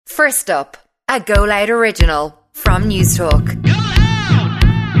First up, a Go Loud original from Newstalk.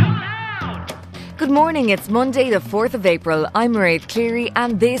 Good morning, it's Monday the 4th of April. I'm Mairead Cleary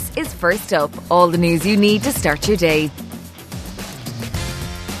and this is First Up, all the news you need to start your day.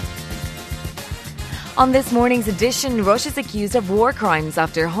 On this morning's edition, Russia's accused of war crimes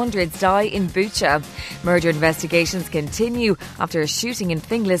after hundreds die in Bucha. Murder investigations continue after a shooting in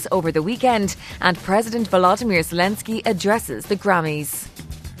Finglas over the weekend, and President Volodymyr Zelensky addresses the Grammys.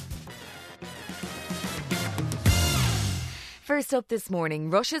 First up this morning,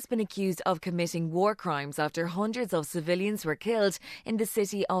 Russia's been accused of committing war crimes after hundreds of civilians were killed in the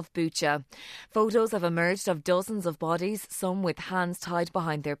city of Bucha. Photos have emerged of dozens of bodies, some with hands tied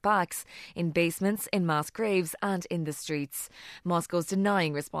behind their backs, in basements, in mass graves and in the streets. Moscow's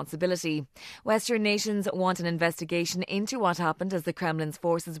denying responsibility. Western nations want an investigation into what happened as the Kremlin's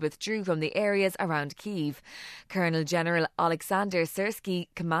forces withdrew from the areas around Kyiv. Colonel General Alexander Syrsky,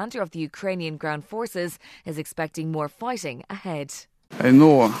 commander of the Ukrainian ground forces, is expecting more fighting ahead. I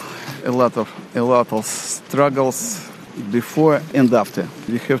know a lot of struggles before and after.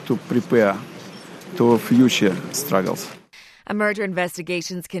 We have to prepare to future struggles. A murder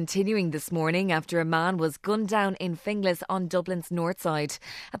investigation's continuing this morning after a man was gunned down in Finglas on Dublin's north side.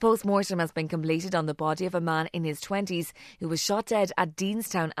 A post-mortem has been completed on the body of a man in his 20s who was shot dead at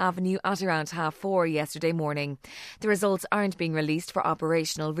Deanstown Avenue at around 4:30 yesterday morning. The results aren't being released for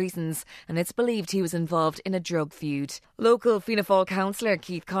operational reasons, and it's believed he was involved in a drug feud. Local Fianna Fáil councillor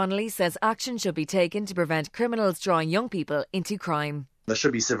Keith Connolly says action should be taken to prevent criminals drawing young people into crime. There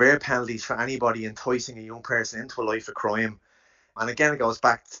should be severe penalties for anybody enticing a young person into a life of crime. And again, it goes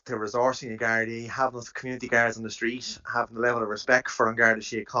back to resourcing your Gardaí, having those community guards on the street, having the level of respect for an Garda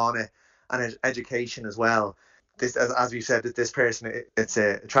Síochána and education as well. This, as we said, that this person, it's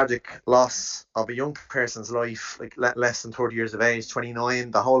a tragic loss of a young person's life, like less than 30 years of age,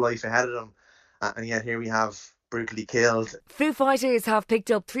 29, the whole life ahead of them. And yet here we have brutally killed. Foo Fighters have picked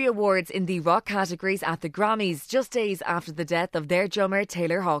up 3 awards in the rock categories at the Grammys, just days after the death of their drummer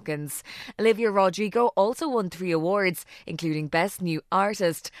Taylor Hawkins. Olivia Rodrigo also won 3 awards, including Best New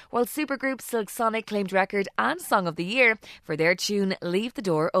Artist, while supergroup Silk Sonic claimed Record and Song of the Year for their tune Leave the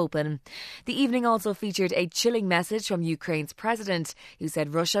Door Open. The evening also featured a chilling message from Ukraine's president, who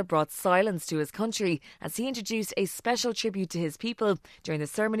said Russia brought silence to his country as he introduced a special tribute to his people during the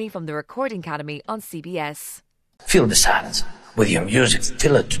ceremony from the Recording Academy on CBS. Feel the silence with your music.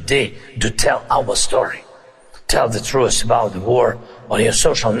 Feel it today to tell our story. Tell the truth about the war on your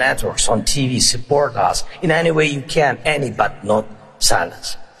social networks, on TV. Support us in any way you can, but not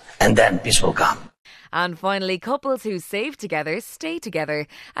silence. And then peace will come. And finally, couples who save together stay together.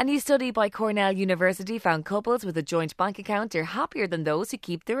 A new study by Cornell University found couples with a joint bank account are happier than those who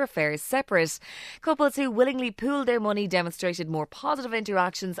keep their affairs separate. Couples who willingly pooled their money demonstrated more positive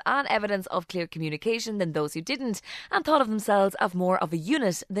interactions and evidence of clear communication than those who didn't, and thought of themselves as more of a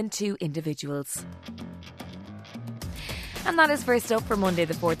unit than 2 individuals. And that is First Up for Monday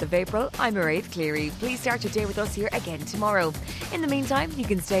the 4th of April. I'm Mairead Cleary. Please start your day with us here again tomorrow. In the meantime, you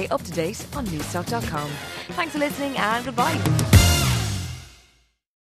can stay up to date on newstalk.com. Thanks for listening and goodbye.